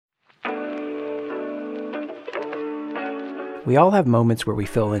We all have moments where we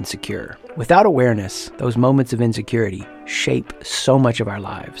feel insecure. Without awareness, those moments of insecurity shape so much of our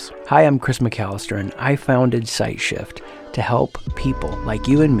lives. Hi, I'm Chris McAllister, and I founded SightShift to help people like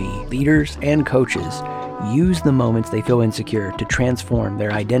you and me, leaders and coaches, use the moments they feel insecure to transform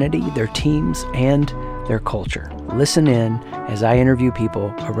their identity, their teams, and their culture. Listen in as I interview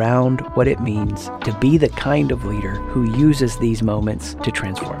people around what it means to be the kind of leader who uses these moments to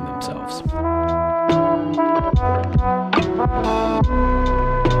transform themselves.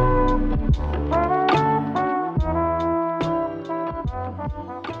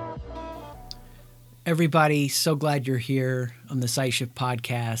 Everybody, so glad you're here on the SightShift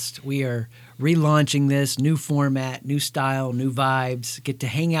podcast. We are relaunching this new format, new style, new vibes. Get to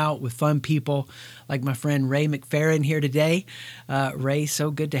hang out with fun people like my friend Ray McFerrin here today. Ray, so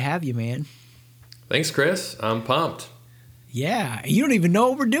good to have you, man. Thanks, Chris. I'm pumped. Yeah, you don't even know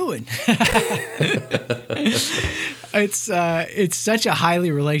what we're doing. It's such a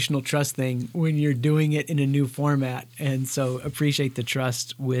highly relational trust thing when you're doing it in a new format. And so appreciate the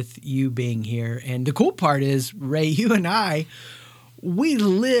trust with you being here. And the cool part is, Ray, you and I, we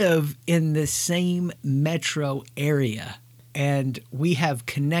live in the same metro area and we have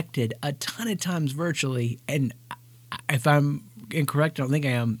connected a ton of times virtually. And if I'm incorrect, I don't think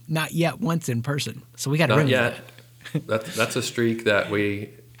I am, not yet once in person. So we got to remember that. That's a streak that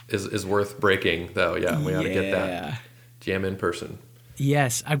is worth breaking, though. Yeah, we ought to get that jam in person.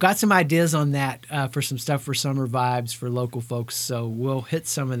 Yes, I've got some ideas on that for some stuff for summer vibes for local folks. So we'll hit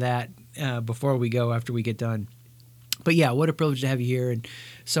some of that before we go after we get done. But yeah, what a privilege to have you here. And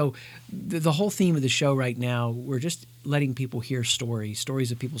so the whole theme of the show right now, we're just letting people hear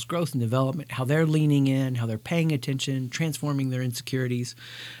stories of people's growth and development, how they're leaning in, how they're paying attention, transforming their insecurities.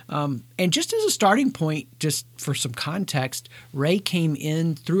 And just as a starting point, just for some context, Ray came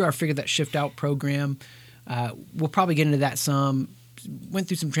in through our Figure That Shift Out program. We'll probably get into that some. Went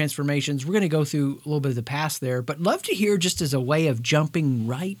through some transformations. We're going to go through a little bit of the past there, but love to hear just as a way of jumping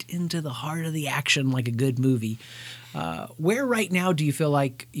right into the heart of the action like a good movie. Where right now do you feel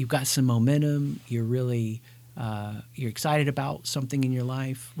like you've got some momentum? You're really you're excited about something in your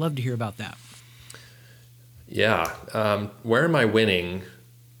life? Love to hear about that. Yeah. Where am I winning?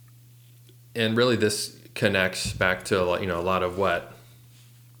 And really this connects back to a lot of what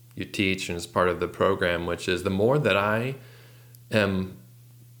you teach and is part of the program, which is the more that I am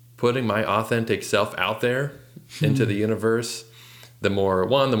putting my authentic self out there into the universe, the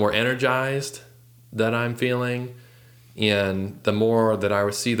more energized that I'm feeling, and the more that I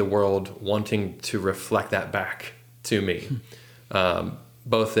would see the world wanting to reflect that back to me,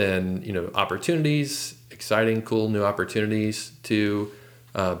 both in opportunities, exciting, cool new opportunities to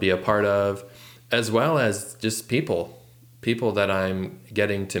be a part of, as well as just people that I'm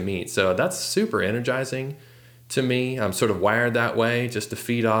getting to meet. So that's super energizing to me. I'm sort of wired that way, just to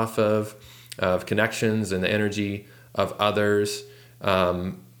feed off of connections and the energy of others.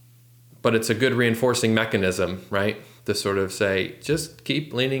 But it's a good reinforcing mechanism, right? To sort of say, just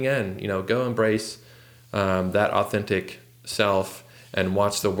keep leaning in, go embrace that authentic self and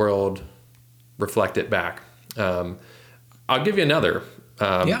watch the world reflect it back. I'll give you another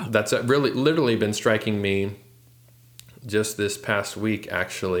that's really literally been striking me just this past week,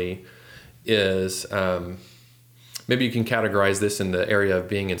 actually, is maybe you can categorize this in the area of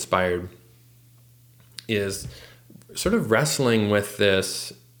being inspired, is sort of wrestling with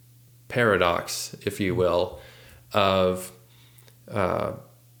this paradox, if you will, of, I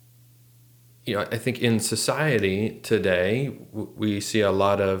think in society today, we see a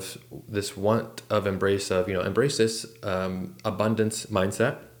lot of this want of embrace this abundance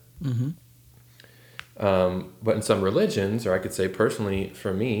mindset. Mm-hmm. But in some religions, or I could say personally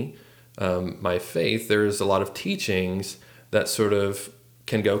for me, my faith, there's a lot of teachings that sort of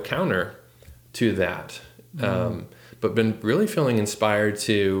can go counter to that. But been really feeling inspired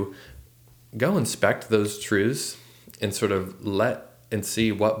to go inspect those truths and sort of let and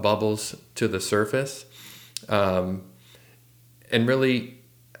see what bubbles to the surface, and really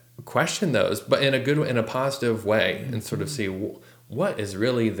question those, but in a positive way, and sort of see what is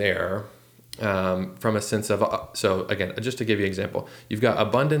really there, from a sense of, so again, just to give you an example, you've got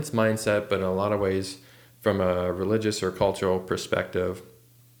abundance mindset, but in a lot of ways from a religious or cultural perspective,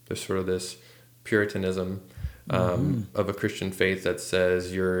 there's sort of this Puritanism of a Christian faith that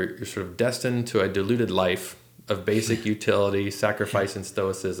says you're sort of destined to a diluted life of basic utility, sacrifice, and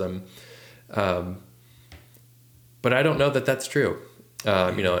stoicism. But I don't know that that's true.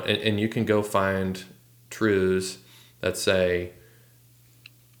 And you can go find truths that say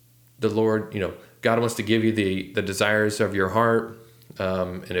the Lord, God wants to give you the desires of your heart.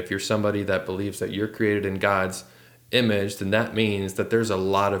 And if you're somebody that believes that you're created in God's image, then that means that there's a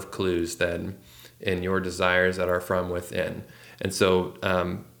lot of clues then in your desires that are from within. And so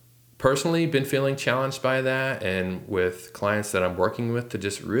personally been feeling challenged by that, and with clients that I'm working with, to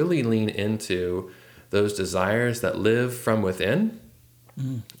just really lean into those desires that live from within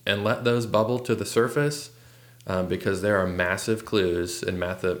and let those bubble to the surface, because there are massive clues and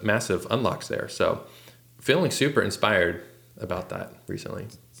massive unlocks there. So feeling super inspired about that recently.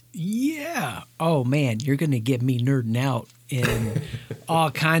 Yeah. Oh man, you're going to get me nerding out in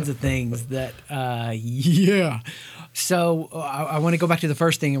all kinds of things that, yeah. So I want to go back to the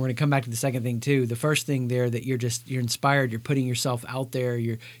first thing, and we're going to come back to the second thing too. The first thing there, that you're inspired, you're putting yourself out there,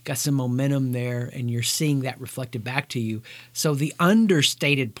 you're got some momentum there, and you're seeing that reflected back to you. So the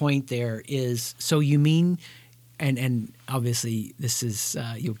understated point there is, so you mean, and obviously this is,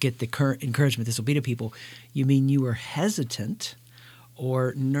 you'll get the current encouragement this will be to people. You mean you were hesitant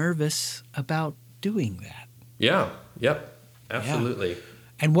or nervous about doing that? Yeah. Yep. Absolutely. Yeah.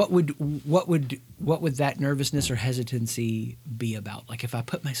 And what would that nervousness or hesitancy be about? Like, if I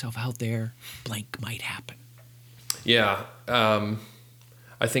put myself out there, blank might happen. Yeah.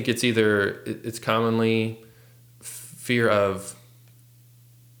 I think it's commonly fear of,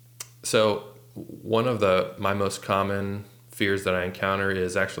 so one of my most common fears that I encounter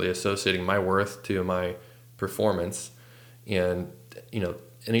is actually associating my worth to my performance. And,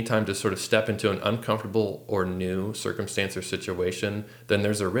 anytime to sort of step into an uncomfortable or new circumstance or situation, then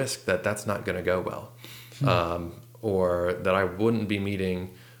there's a risk that that's not going to go well, or that I wouldn't be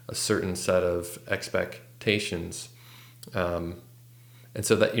meeting a certain set of expectations. And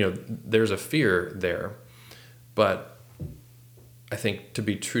so that, there's a fear there. But I think to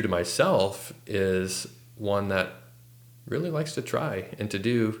be true to myself is one that really likes to try and to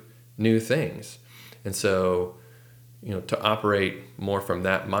do new things. And so, to operate more from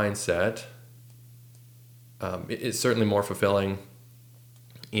that mindset, it's certainly more fulfilling,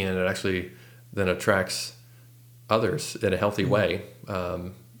 and it actually then attracts others in a healthy way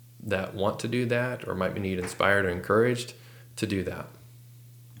that want to do that, or might need inspired or encouraged to do that.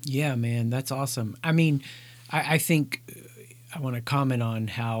 Yeah, man, that's awesome. I mean, I think I want to comment on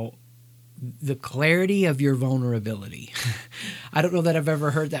how the clarity of your vulnerability. I don't know that I've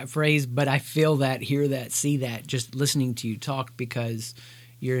ever heard that phrase, but I feel that, hear that, see that, just listening to you talk, because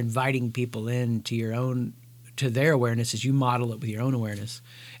you're inviting people in to their awareness as you model it with your own awareness.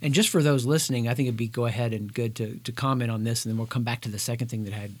 And just for those listening, I think it'd be good to comment on this, and then we'll come back to the second thing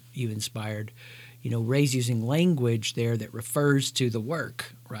that had you inspired. Ray's using language there that refers to the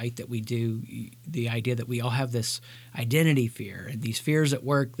work, right, that we do, the idea that we all have this identity fear and these fears at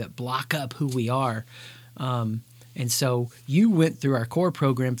work that block up who we are. And so you went through our core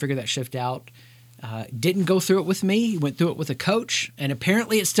program, figured that shift out, didn't go through it with me, you went through it with a coach, and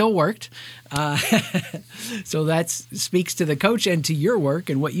apparently it still worked. So that speaks to the coach and to your work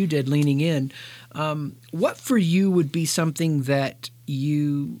and what you did leaning in. What for you would be something that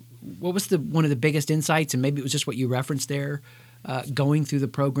what was one of the biggest insights, and maybe it was just what you referenced there, going through the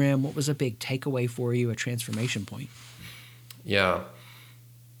program? What was a big takeaway for you, a transformation point? Yeah.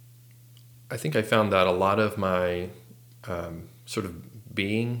 I think I found that a lot of my sort of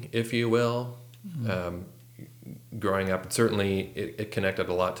being, if you will, growing up, certainly it connected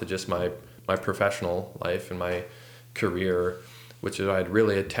a lot to just my professional life and my career, which I'd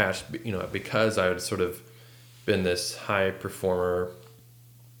really attached, because I had sort of been this high performer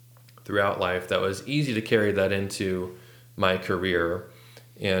throughout life, that was easy to carry that into my career,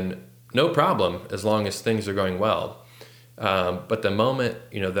 and no problem as long as things are going well. But the moment,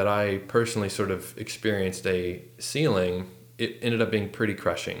 that I personally sort of experienced a ceiling, it ended up being pretty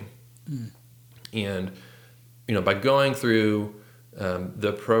crushing. And, by going through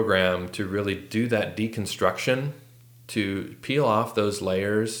the program to really do that deconstruction, to peel off those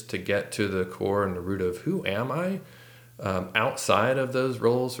layers, to get to the core and the root of who am I, outside of those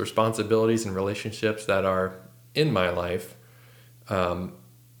roles, responsibilities, and relationships that are in my life, to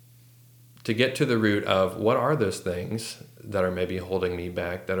get to the root of what are those things that are maybe holding me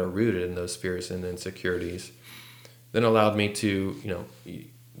back, that are rooted in those fears and insecurities, then allowed me to,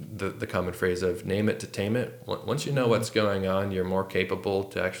 the common phrase of name it to tame it. Once you know what's going on, you're more capable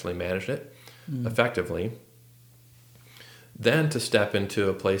to actually manage it effectively. Then to step into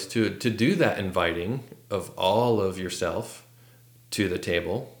a place to do that inviting of all of yourself to the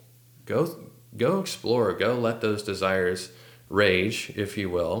table. Go explore, go let those desires rage, if you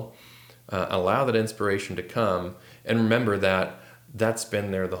will. Allow that inspiration to come, and remember that that's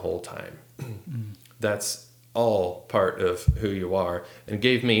been there the whole time. That's all part of who you are, and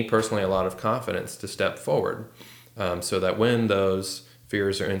gave me personally a lot of confidence to step forward, so that when those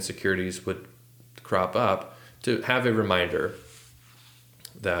fears or insecurities would crop up, to have a reminder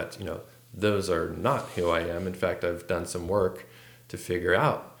that, those are not who I am. In fact, I've done some work to figure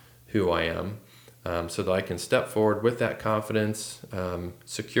out who I am, so that I can step forward with that confidence,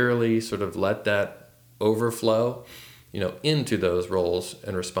 securely sort of let that overflow, into those roles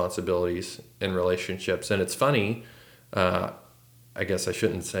and responsibilities and relationships. And it's funny, I guess I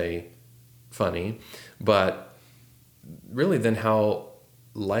shouldn't say funny, but really then how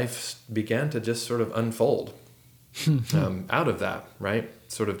life began to just sort of unfold out of that, right?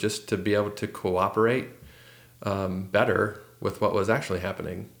 Sort of just to be able to cooperate better with what was actually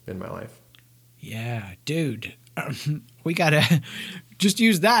happening in my life. Yeah, dude. We got to just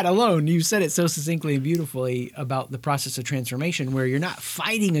use that alone. You said it so succinctly and beautifully about the process of transformation, where you're not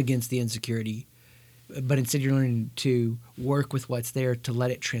fighting against the insecurity, but instead you're learning to work with what's there to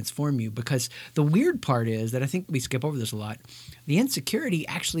let it transform you. Because the weird part is that I think we skip over this a lot. The insecurity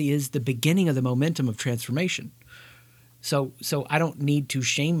actually is the beginning of the momentum of transformation. So I don't need to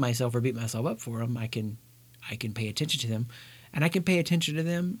shame myself or beat myself up for them. I can pay attention to them, and I can pay attention to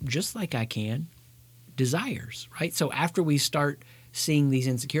them just like I can desires, right? So after we start seeing these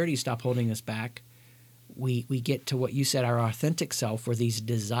insecurities stop holding us back, we get to what you said, our authentic self, where these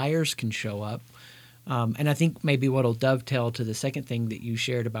desires can show up. And I think maybe what'll dovetail to the second thing that you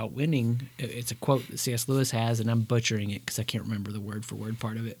shared about winning, it's a quote that C.S. Lewis has, and I'm butchering it because I can't remember the word for word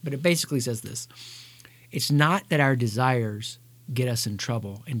part of it, but it basically says this: it's not that our desires get us in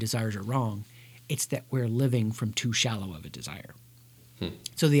trouble and desires are wrong. It's that we're living from too shallow of a desire.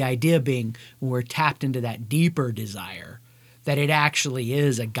 So the idea being, when we're tapped into that deeper desire, that it actually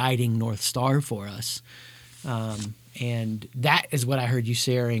is a guiding North Star for us. And that is what I heard you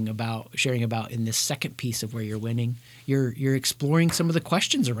sharing about in this second piece of where you're winning. You're exploring some of the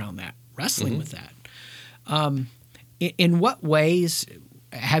questions around that, wrestling with that. In what ways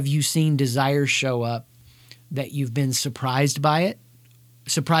have you seen desire show up that you've been surprised by it?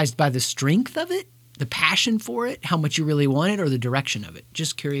 Surprised by the strength of it, the passion for it, how much you really want it, or the direction of it?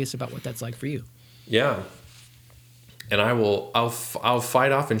 Just curious about what that's like for you. Yeah. And I'll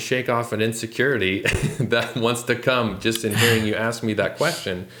fight off and shake off an insecurity that wants to come just in hearing you ask me that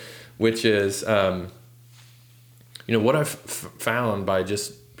question, which is, what I've found by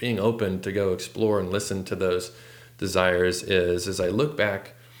just being open to go explore and listen to those desires is, as I look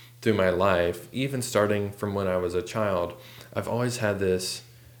back through my life, even starting from when I was a child, I've always had this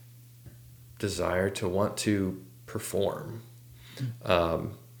desire to want to perform.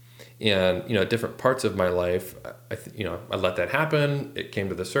 And, at different parts of my life, I let that happen. It came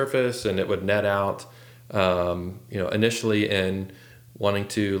to the surface and it would net out, initially in wanting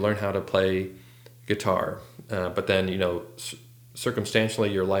to learn how to play guitar. But then,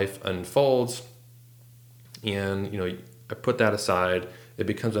 circumstantially your life unfolds and, I put that aside. It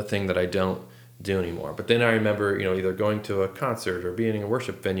becomes a thing that I don't do anymore. But then I remember, either going to a concert or being in a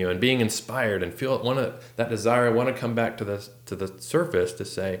worship venue and being inspired and feel that desire. I want to come back to the surface to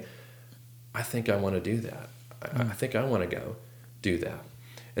say, I think I want to do that. I think I want to go do that.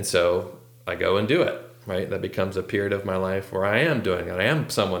 And so I go and do it, right? That becomes a period of my life where I am doing it. I am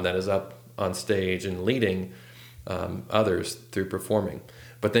someone that is up on stage and leading others through performing.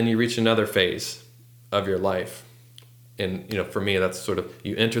 But then you reach another phase of your life. And, for me, that's sort of,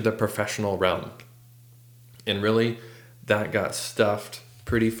 you enter the professional realm. And really, that got stuffed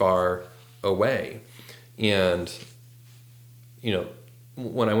pretty far away. And,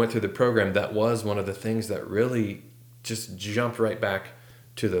 when I went through the program, that was one of the things that really just jumped right back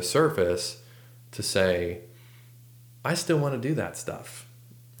to the surface to say, I still want to do that stuff,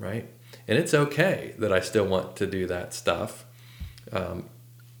 right? And it's okay that I still want to do that stuff.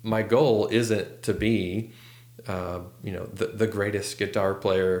 My goal isn't to be, the greatest guitar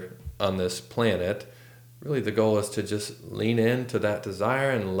player on this planet. Really, the goal is to just lean into that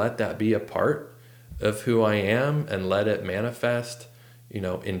desire and let that be a part of who I am and let it manifest,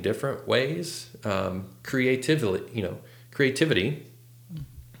 in different ways. Creativity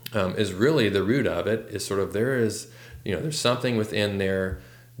is really the root of it. Is sort of, there's something within there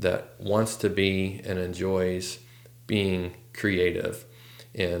that wants to be and enjoys being creative,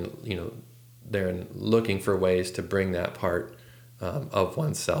 and they're looking for ways to bring that part of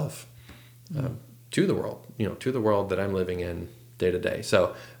oneself to the world, to the world that I'm living in day to day.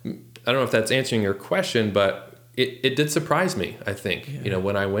 So I don't know if that's answering your question, but it did surprise me, I think,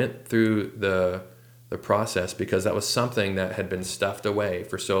 when I went through the process, because that was something that had been stuffed away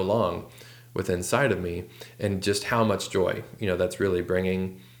for so long within inside of me, and just how much joy, that's really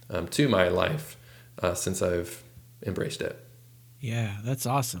bringing to my life since I've embraced it. Yeah, that's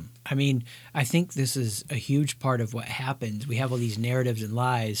awesome. I mean, I think this is a huge part of what happens. We have all these narratives and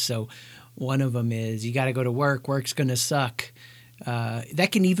lies. So One of them is you got to go to work. Work's going to suck.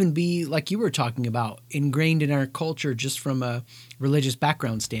 That can even be, like you were talking about, ingrained in our culture just from a religious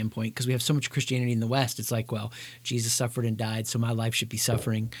background standpoint, because we have so much Christianity in the West. It's like, well, Jesus suffered and died, so my life should be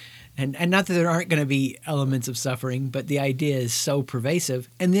suffering. And not that there aren't going to be elements of suffering, but the idea is so pervasive.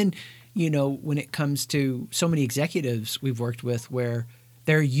 And then, when it comes to so many executives we've worked with where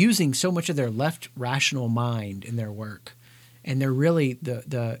they're using so much of their left rational mind in their work, and they're really,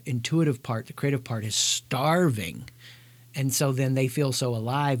 the intuitive part, the creative part is starving. And so then they feel so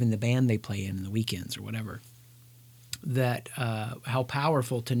alive in the band they play in the weekends or whatever, that how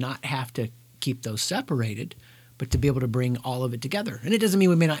powerful to not have to keep those separated, but to be able to bring all of it together. And it doesn't mean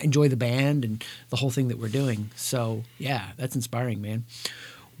we may not enjoy the band and the whole thing that we're doing. So, yeah, that's inspiring, man.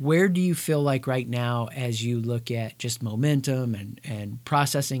 Where do you feel like right now, as you look at just momentum and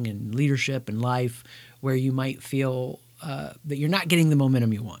processing and leadership and life, where you might feel that you're not getting the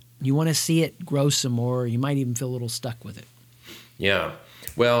momentum you want? You want to see it grow some more. You might even feel a little stuck with it. Yeah.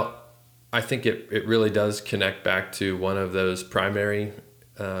 Well, I think it really does connect back to one of those primary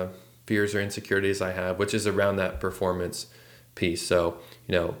fears or insecurities I have, which is around that performance piece. So,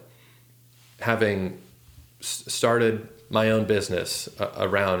 having started my own business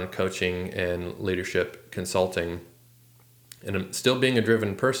around coaching and leadership consulting, and I'm still being a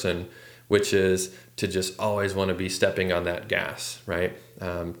driven person, which is to just always want to be stepping on that gas, right?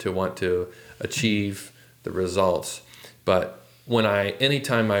 To want to achieve the results. But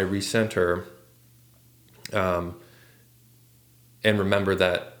anytime I recenter and remember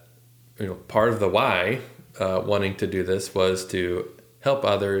that, part of the why wanting to do this was to help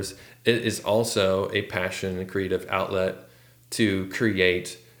others, it is also a passion and creative outlet to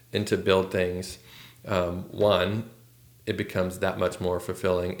create and to build things. One, it becomes that much more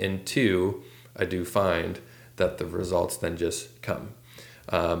fulfilling. And two, I do find that the results then just come.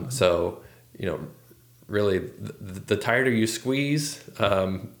 So, really the tighter you squeeze,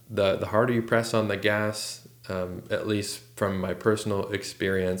 the harder you press on the gas, at least from my personal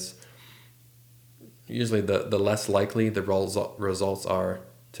experience, usually the less likely the results are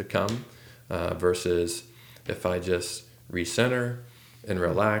to come, versus if I just recenter and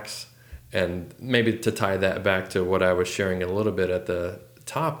relax. And maybe to tie that back to what I was sharing a little bit at the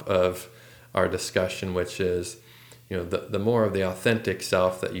top of our discussion, which is, the more of the authentic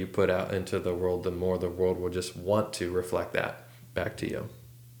self that you put out into the world, the more the world will just want to reflect that back to you.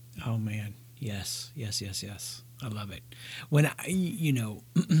 Oh, man. Yes. I love it. When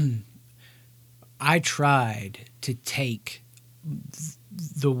I tried to take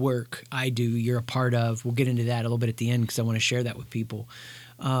the work I do, you're a part of, we'll get into that a little bit at the end because I want to share that with people.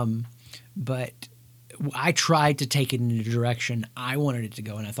 But I tried to take it in the direction I wanted it to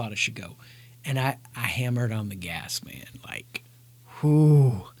go and I thought it should go. And I hammered on the gas, man, like,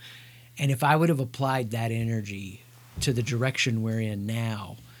 whoo. And if I would have applied that energy to the direction we're in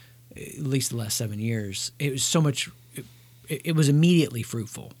now, at least the last 7 years, it was so much, it was immediately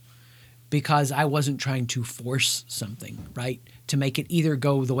fruitful because I wasn't trying to force something, right, to make it either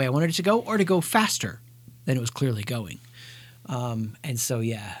go the way I wanted it to go or to go faster than it was clearly going. And so,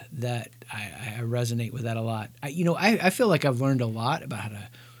 yeah, that I resonate with that a lot. I feel like I've learned a lot about how to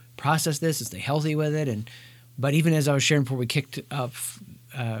process this and stay healthy with it. But even as I was sharing before we kicked up,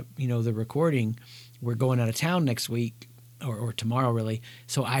 the recording, we're going out of town next week or tomorrow really.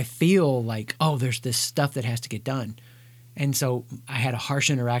 So I feel like, there's this stuff that has to get done. And so I had a harsh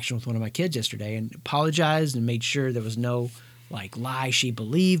interaction with one of my kids yesterday and apologized and made sure there was no lie she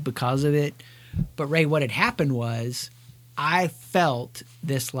believed because of it. But Ray, what had happened was I felt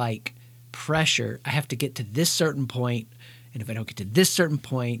this pressure. I have to get to this certain point. And if I don't get to this certain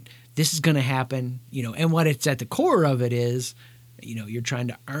point, this is going to happen, and what it's at the core of it is, you're trying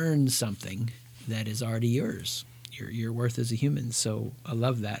to earn something that is already yours, your worth as a human. So I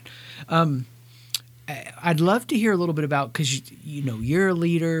love that. I'd love to hear a little bit about, because you're a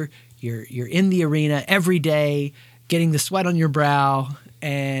leader, you're in the arena every day, getting the sweat on your brow,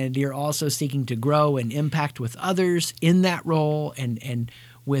 and you're also seeking to grow and impact with others in that role and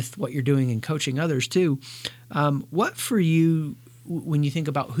with what you're doing and coaching others too. What for you, when you think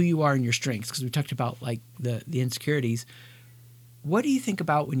about who you are and your strengths, because we talked about the insecurities, what do you think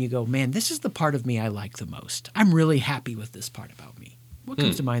about when you go, man, this is the part of me I like the most? I'm really happy with this part about me. What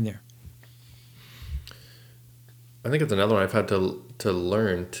comes to mind there? I think it's another one I've had to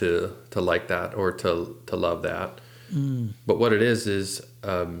learn to like that or to love that. But what it is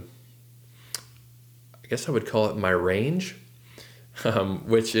I guess I would call it my range,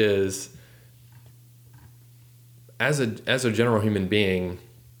 which is as a general human being,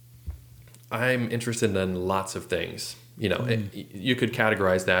 I'm interested in lots of things. You could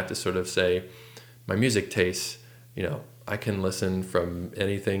categorize that to sort of say my music tastes, I can listen from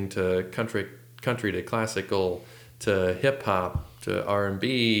anything to country to classical to hip hop to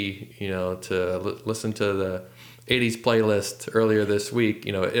R&B, to listen to the 80s playlist earlier this week.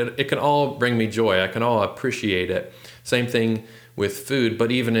 It can all bring me joy. I can all appreciate it. Same thing with food,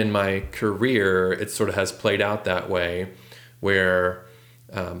 but even in my career, it sort of has played out that way where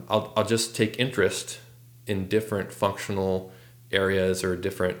I'll just take interest in different functional areas or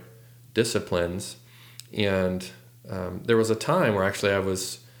different disciplines. And there was a time where actually I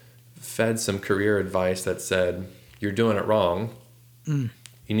was fed some career advice that said, you're doing it wrong. You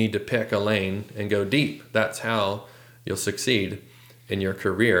need to pick a lane and go deep. That's how you'll succeed in your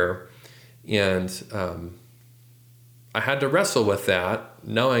career. And I had to wrestle with that,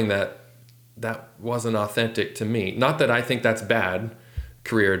 knowing that wasn't authentic to me. Not that I think that's bad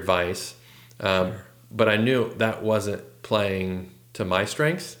career advice, but I knew that wasn't playing to my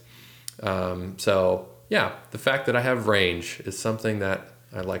strengths. So yeah, the fact that I have range is something that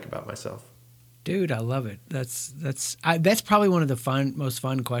I like about myself. Dude, I love it. That's probably one of the most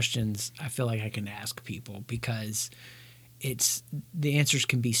fun questions I feel like I can ask people, because the answers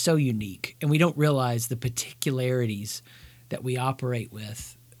can be so unique, and we don't realize the particularities that we operate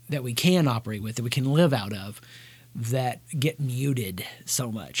with, that we can operate with, that we can live out of, that get muted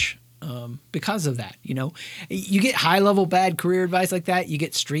so much because of that. You get high level bad career advice like that. You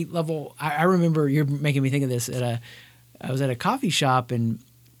get street level. I remember, you're making me think of this. I was at a coffee shop, and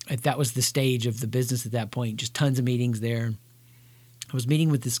that was the stage of the business at that point. Just tons of meetings there. I was meeting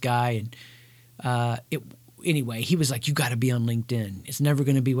with this guy, and anyway, he was like, "You got to be on LinkedIn. It's never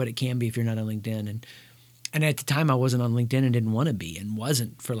going to be what it can be if you're not on LinkedIn." And at the time, I wasn't on LinkedIn and didn't want to be, and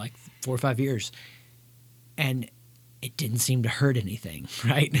wasn't for like 4 or 5 years. And it didn't seem to hurt anything,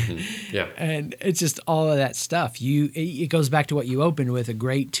 right? Mm-hmm. Yeah. And it's just all of that stuff. It goes back to what you opened with, a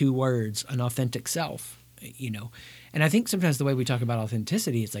great 2 words: an authentic self. And I think sometimes the way we talk about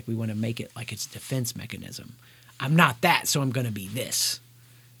authenticity, it's like we want to make it like it's a defense mechanism. I'm not that, so I'm going to be this,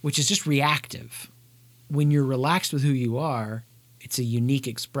 which is just reactive. When you're relaxed with who you are, it's a unique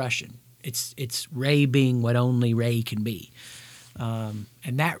expression. It's Ray being what only Ray can be. And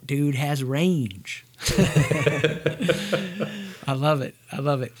that dude has range. I love it.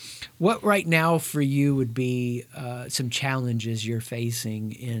 What right now for you would be some challenges you're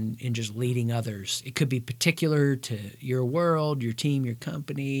facing in just leading others? It could be particular to your world, your team, your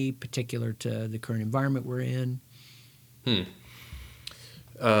company, particular to the current environment we're in.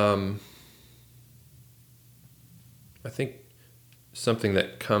 I think something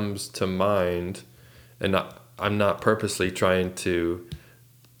that comes to mind, and I'm not purposely trying to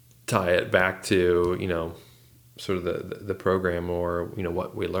tie it back to, sort of the program or,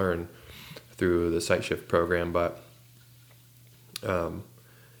 what we learn through the Sight Shift program, but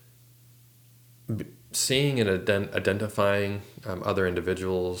seeing and identifying other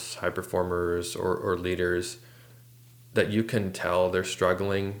individuals, high performers or leaders that you can tell they're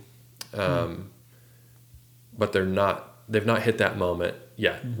struggling, but they've not hit that moment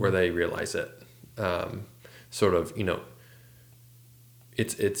yet where they realize it.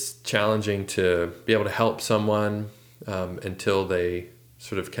 It's challenging to be able to help someone until they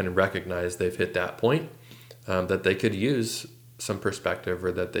sort of can recognize they've hit that point, that they could use some perspective,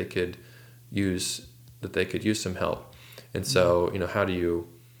 or that they could use some help. And so, how do you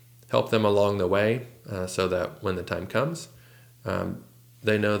help them along the way so that when the time comes,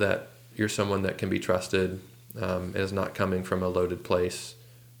 they know that you're someone that can be trusted, is not coming from a loaded place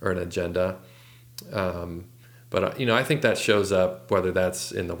or an agenda. But I think that shows up whether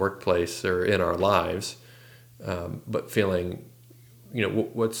that's in the workplace or in our lives. But feeling,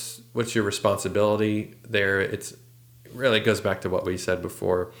 what's your responsibility there? It really goes back to what we said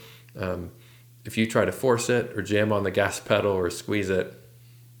before. If you try to force it or jam on the gas pedal or squeeze it,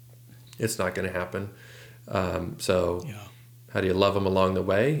 it's not going to happen. How do you love them along the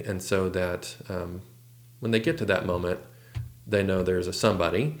way? And so that when they get to that moment, they know there's a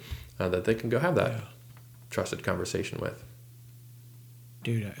somebody that they can go have that trusted conversation with.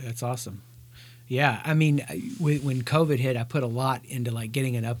 Dude, that's awesome. Yeah, I mean, when COVID hit, I put a lot into like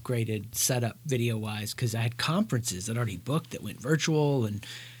getting an upgraded setup video-wise, because I had conferences that already booked that went virtual, and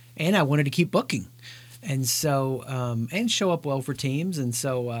I wanted to keep booking, and so and show up well for teams, and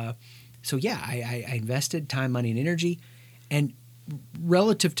so I invested time, money, and energy, and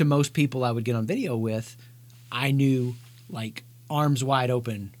relative to most people I would get on video with, I knew like arms wide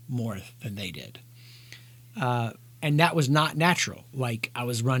open more than they did. And that was not natural. Like, I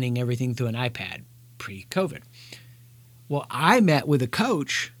was running everything through an iPad pre-COVID. Well, I met with a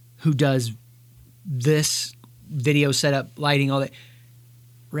coach who does this video setup, lighting, all that.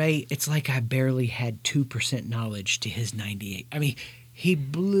 Ray, it's like I barely had 2% knowledge to his 98. I mean, he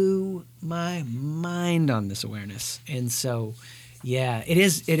blew my mind on this awareness. And so, yeah, it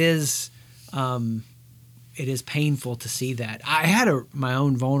is painful to see that. I had my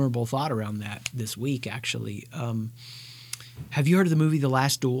own vulnerable thought around that this week, actually. Have you heard of the movie The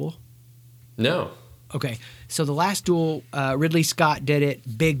Last Duel? No. Okay, so The Last Duel, Ridley Scott did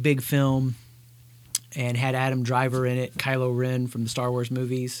it, big film, and had Adam Driver in it, Kylo Ren from the Star Wars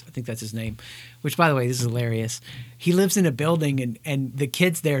movies. I think that's his name, which, by the way, this is hilarious. He lives in a building, and the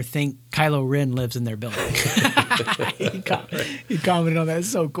kids there think Kylo Ren lives in their building. He commented on that. It's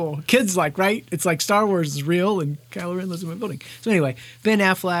so cool. Kids like, right? It's like Star Wars is real, and Kylo Ren lives in my building. So anyway, Ben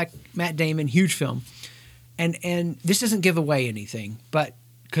Affleck, Matt Damon, huge film. And this doesn't give away anything, but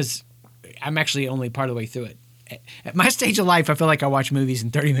because I'm actually only part of the way through it. At my stage of life, I feel like I watch movies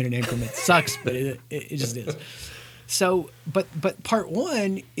in 30-minute increments. Sucks, but it just is. So, but part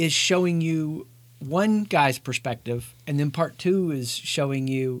one is showing you one guy's perspective, and then part two is showing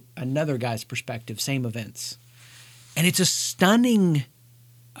you another guy's perspective, same events. And it's a stunning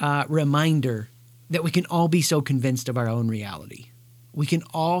reminder that we can all be so convinced of our own reality. We can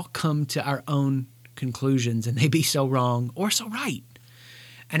all come to our own conclusions, and they be so wrong or so right.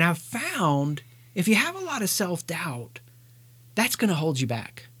 And I've found if you have a lot of self-doubt, that's going to hold you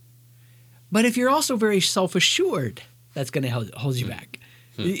back. But if you're also very self-assured, that's going to hold you back.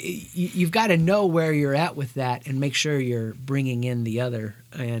 You've got to know where you're at with that and make sure you're bringing in the other.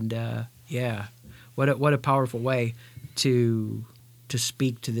 And what a powerful way to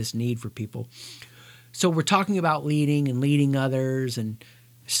speak to this need for people. So we're talking about leading and leading others, and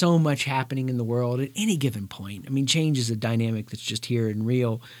so much happening in the world at any given point. I mean, change is a dynamic that's just here and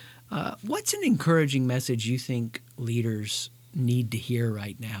real. What's an encouraging message you think leaders need to hear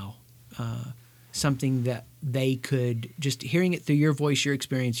right now? Something that they could, just hearing it through your voice, your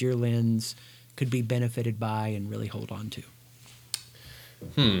experience, your lens, could be benefited by and really hold on to?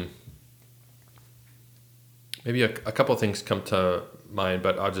 Maybe a couple of things come to mind,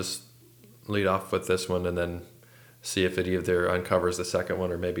 but I'll just lead off with this one and then see if it either uncovers the second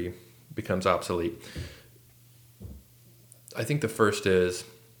one or maybe becomes obsolete. I think the first is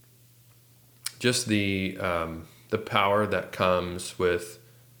just the power that comes with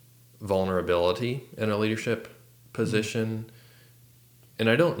vulnerability in a leadership position. And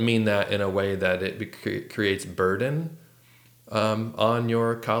I don't mean that in a way that it creates burden on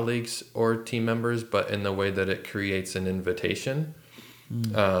your colleagues or team members, but in the way that it creates an invitation.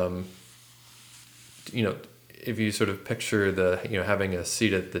 If you sort of picture having a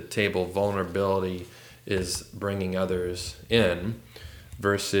seat at the table, vulnerability is bringing others in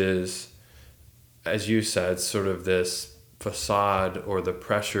versus, as you said, sort of this facade or the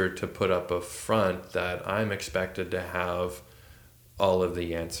pressure to put up a front that I'm expected to have all of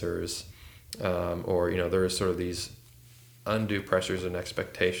the answers, or there are sort of these undue pressures and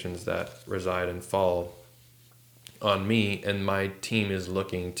expectations that reside and fall on me, and my team is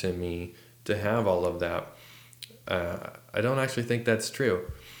looking to me to have all of that. I don't actually think that's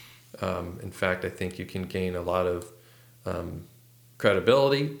true. In fact, I think you can gain a lot of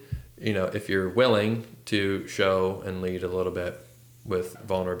credibility, if you're willing to show and lead a little bit with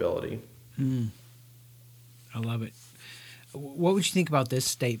vulnerability. I love it. What would you think about this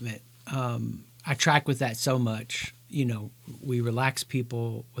statement? I track with that so much. We relax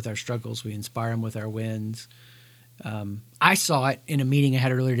people with our struggles. We inspire them with our wins. I saw it in a meeting I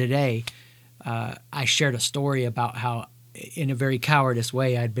had earlier today. I shared a story about how, in a very cowardice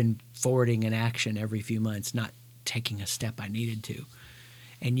way, I'd been forwarding an action every few months, not taking a step I needed to.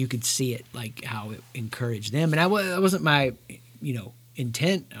 And you could see it, like how it encouraged them. And that wasn't my,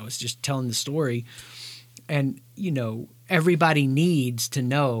 intent. I was just telling the story. And, everybody needs to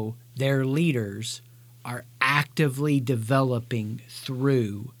know their leaders are actively developing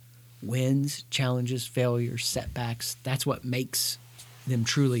through wins, challenges, failures, setbacks. That's what makes them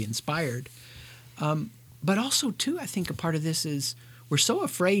truly inspired. But also, too, I think a part of this is we're so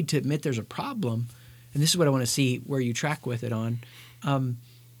afraid to admit there's a problem. And this is what I want to see where you track with it on.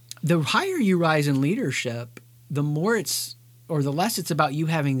 The higher you rise in leadership, the less it's about you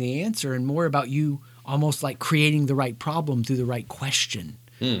having the answer and more about you almost like creating the right problem through the right question.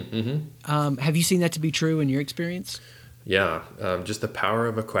 Have you seen that to be true in your experience? Yeah, just the power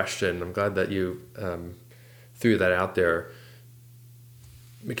of a question. I'm glad that you threw that out there,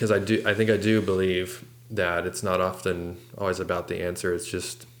 because I think I do believe that it's not often always about the answer.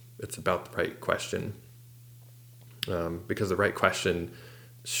 It's about the right question, because the right question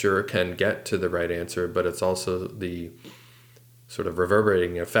sure can get to the right answer, but it's also the sort of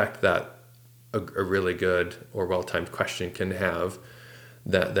reverberating effect that a really good or well-timed question can have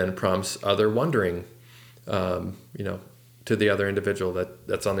that then prompts other wondering, to the other individual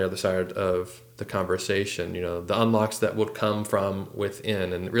that's on the other side of the conversation, the unlocks that would come from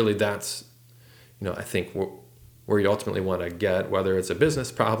within. And really that's, I think where you ultimately want to get, whether it's a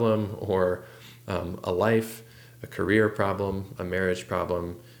business problem or a career problem, a marriage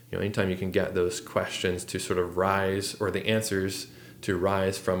problem, anytime you can get those questions to sort of rise, or the answers to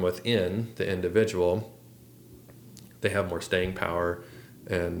rise from within the individual, they have more staying power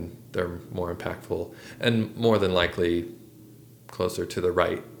and they're more impactful and more than likely closer to the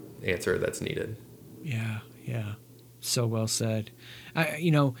right answer that's needed. Yeah. So well said.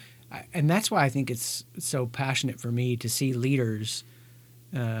 And that's why I think it's so passionate for me to see leaders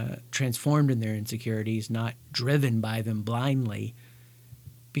transformed in their insecurities, not driven by them blindly,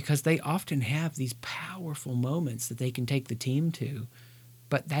 because they often have these powerful moments that they can take the team to.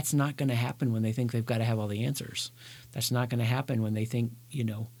 But that's not going to happen when they think they've got to have all the answers. That's not going to happen when they think,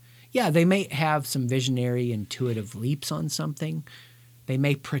 they may have some visionary, intuitive leaps on something. They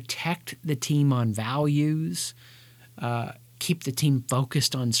may protect the team on values, keep the team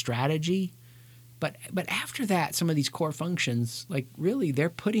focused on strategy. But after that, some of these core functions, like really, they're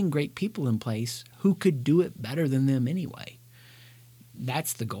putting great people in place who could do it better than them anyway.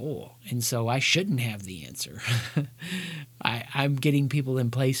 That's the goal. And so I shouldn't have the answer. I'm getting people in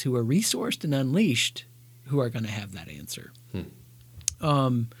place who are resourced and unleashed who are going to have that answer.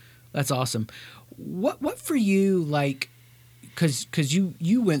 That's awesome. What for you, like, because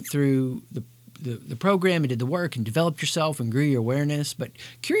you went through the program and did the work and developed yourself and grew your awareness, but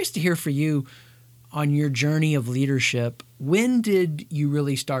curious to hear for you on your journey of leadership, when did you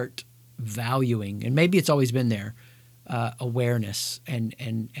really start valuing, and maybe it's always been there, awareness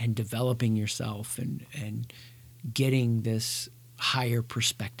and developing yourself and getting this higher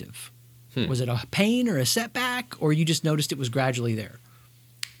perspective? Was it a pain or a setback, or you just noticed it was gradually there?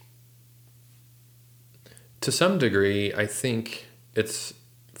 To some degree, I think it's,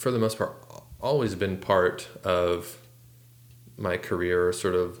 for the most part, always been part of my career,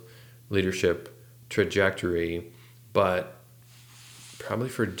 sort of leadership trajectory, but probably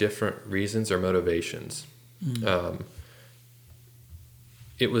for different reasons or motivations.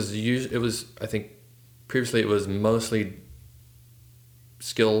 It was I think previously it was mostly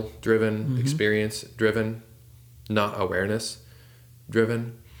skill driven, experience driven, not awareness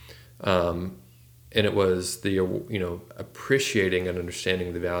driven. And it was the, appreciating and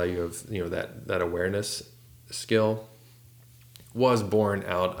understanding the value of, that awareness skill was born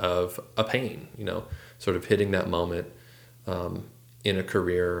out of a pain, sort of hitting that moment in a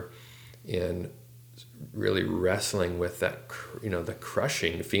career and really wrestling with that, the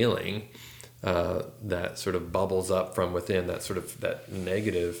crushing feeling that sort of bubbles up from within, that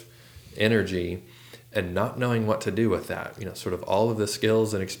negative energy, and not knowing what to do with that. Sort of all of the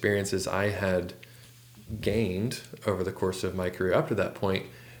skills and experiences I had gained over the course of my career up to that point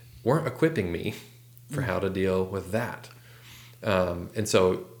weren't equipping me for how to deal with that. And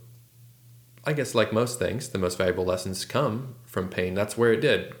so I guess, like most things, the most valuable lessons come from pain. That's where it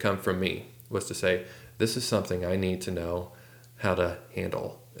did come from me, was to say, this is something I need to know how to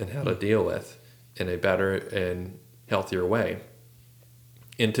handle and how to deal with in a better and healthier way.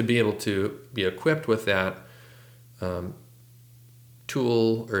 And to be able to be equipped with that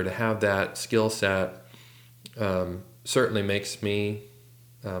tool, or to have that skill set, certainly makes me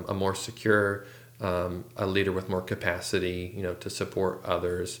a more secure, a leader with more capacity, to support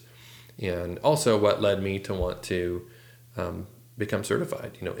others. And also what led me to want to become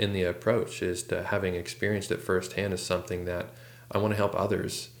certified, in the approach, is to having experienced it firsthand is something that I want to help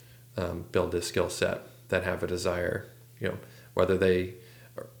others build this skill set that have a desire, whether they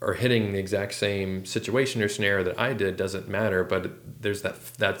are hitting the exact same situation or scenario that I did, doesn't matter, but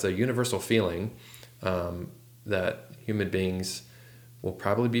that's a universal feeling that human beings will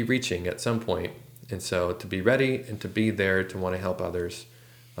probably be reaching at some point. And so to be ready and to be there to want to help others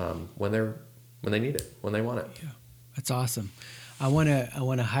when they need it, when they want it. Yeah, that's awesome. I want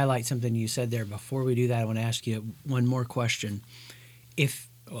to highlight something you said there. Before we do that, I want to ask you one more question.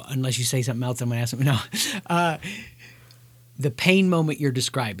 Unless you say something else, I'm going to ask something else. The pain moment you're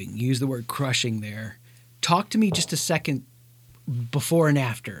describing, you use the word crushing there. Talk to me just a second before and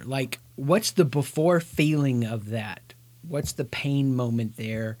after. Like, what's the before feeling of that? What's the pain moment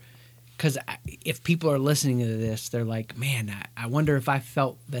there? Because if people are listening to this, they're like, man, I wonder if I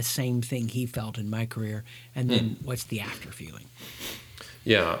felt the same thing he felt in my career. And then what's the after feeling?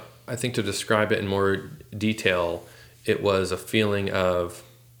 Yeah, I think to describe it in more detail, it was a feeling of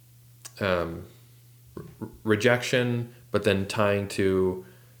rejection, but then tying to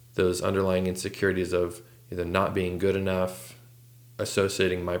those underlying insecurities of either not being good enough,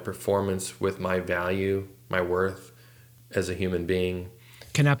 associating my performance with my value, my worth as a human being.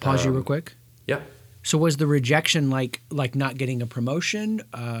 Can I pause you real quick? Yeah. So was the rejection like not getting a promotion,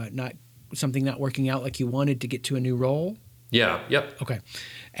 not something not working out like you wanted to get to a new role? Yeah. Yep. Okay.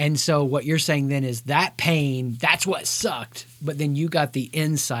 And so what you're saying then is that pain, that's what sucked. But then you got the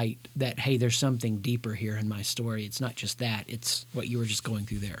insight that, hey, there's something deeper here in my story. It's not just that. It's what you were just going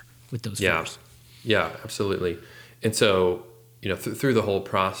through there with those fears. Yeah, absolutely. And so, through the whole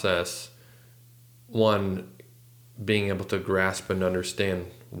process, one, being able to grasp and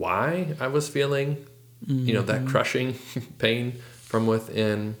understand why I was feeling, that crushing pain from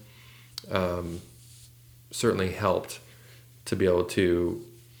within, certainly helped to be able to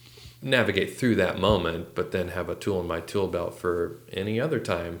navigate through that moment, but then have a tool in my tool belt for any other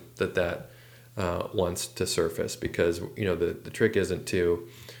time that wants to surface. Because, the trick isn't to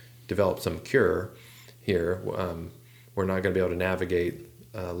develop some cure here. We're not going to be able to navigate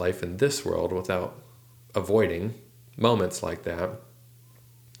life in this world without avoiding moments like that.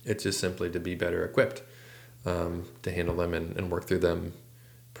 It's just simply to be better equipped to handle them and work through them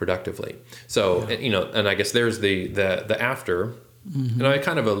productively. So, and I guess there's the after, and I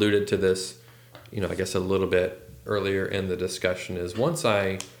kind of alluded to this, I guess a little bit earlier in the discussion, is once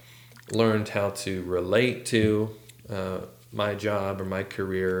I learned how to relate to my job or my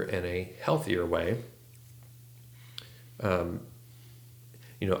career in a healthier way,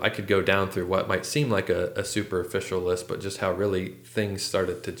 I could go down through what might seem like a superficial list, but just how really things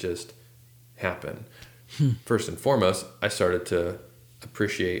started to just happen. First and foremost, I started to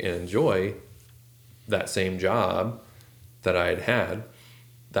appreciate and enjoy that same job that I had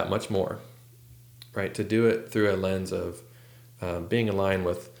that much more, right? To do it through a lens of being aligned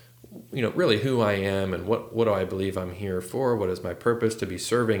with, really who I am and what do I believe I'm here for? What is my purpose? To be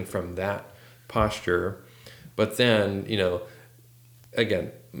serving from that posture. But then,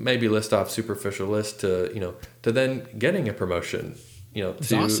 again, maybe list off superficial lists to then getting a promotion, to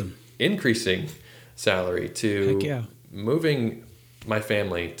awesome. Increasing salary, to moving my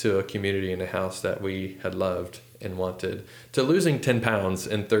family to a community and a house that we had loved and wanted, to losing 10 pounds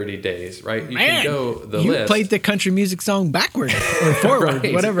in 30 days, right? You can go the list. You played the country music song backward or forward,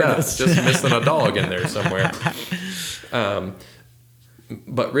 right, whatever it is. Just missing a dog in there somewhere.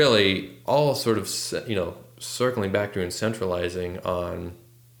 But really, all sort of, circling back to and centralizing on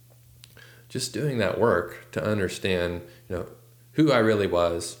just doing that work to understand, who I really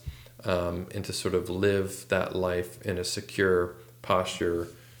was, and to sort of live that life in a secure posture,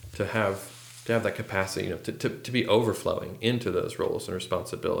 to have that capacity, to be overflowing into those roles and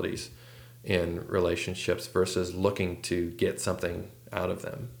responsibilities and relationships versus looking to get something out of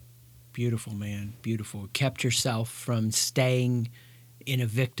them. Beautiful, man. Beautiful. Kept yourself from staying in a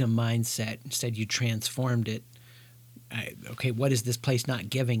victim mindset. Instead, you transformed it. Okay, what is this place not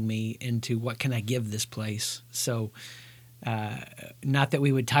giving me, into what can I give this place? So, not that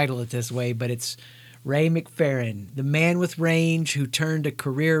we would title it this way, but it's Ray McFerrin, the man with range who turned a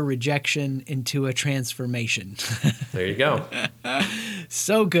career rejection into a transformation. There you go.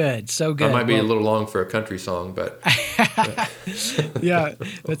 So good, so good. That might be a little long for a country song, but yeah,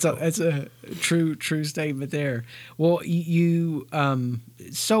 that's a true statement there. Well, you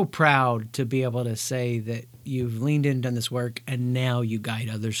so proud to be able to say that you've leaned in and done this work, and now you guide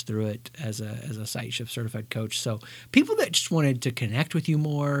others through it as a Sight Shift certified coach. So people that just wanted to connect with you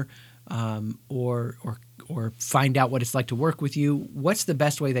more, or find out what it's like to work with you, what's the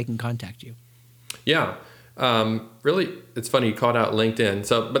best way they can contact you? Yeah. Really, it's funny you called out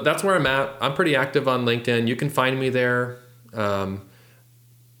LinkedIn. But that's where I'm at. I'm pretty active on LinkedIn. You can find me there. And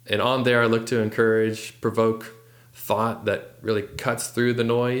on there, I look to encourage, provoke thought that really cuts through the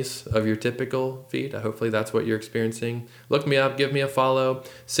noise of your typical feed. Hopefully that's what you're experiencing. Look me up, give me a follow,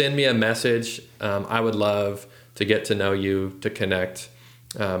 send me a message. I would love to get to know you, to connect.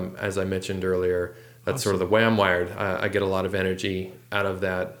 As I mentioned earlier, that's awesome. Sort of the way I'm wired. I get a lot of energy out of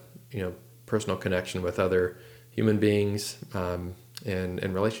that, personal connection with other human beings, and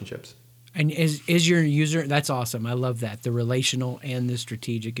relationships. And is your user, that's awesome. I love that. The relational and the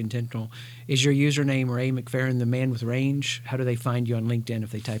strategic, intentional. Is your username Ray McFerrin, the man with range? How do they find you on LinkedIn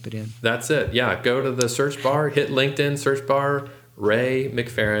if they type it in? That's it. Yeah. Go to the search bar, hit LinkedIn, search bar, Ray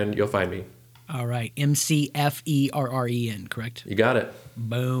McFerrin. You'll find me. All right. McFerren, correct? You got it.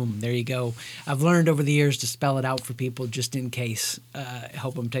 Boom. There you go. I've learned over the years to spell it out for people just in case,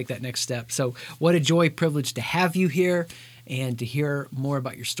 help them take that next step. So what a joy, privilege to have you here and to hear more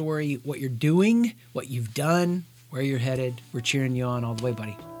about your story, what you're doing, what you've done, where you're headed. We're cheering you on all the way,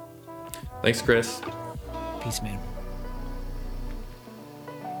 buddy. Thanks, Chris. Peace, man.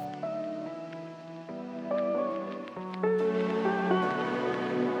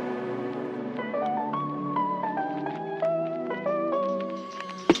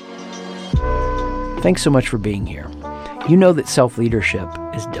 thanks so much for being here. You know that self-leadership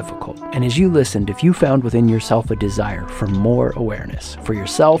is difficult. And as you listened, if you found within yourself a desire for more awareness for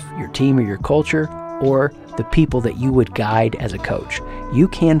yourself, your team, or your culture, or the people that you would guide as a coach, you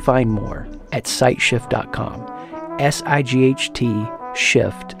can find more at sightshift.com, SIGHT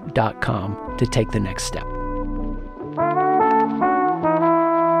shift.com, to take the next step.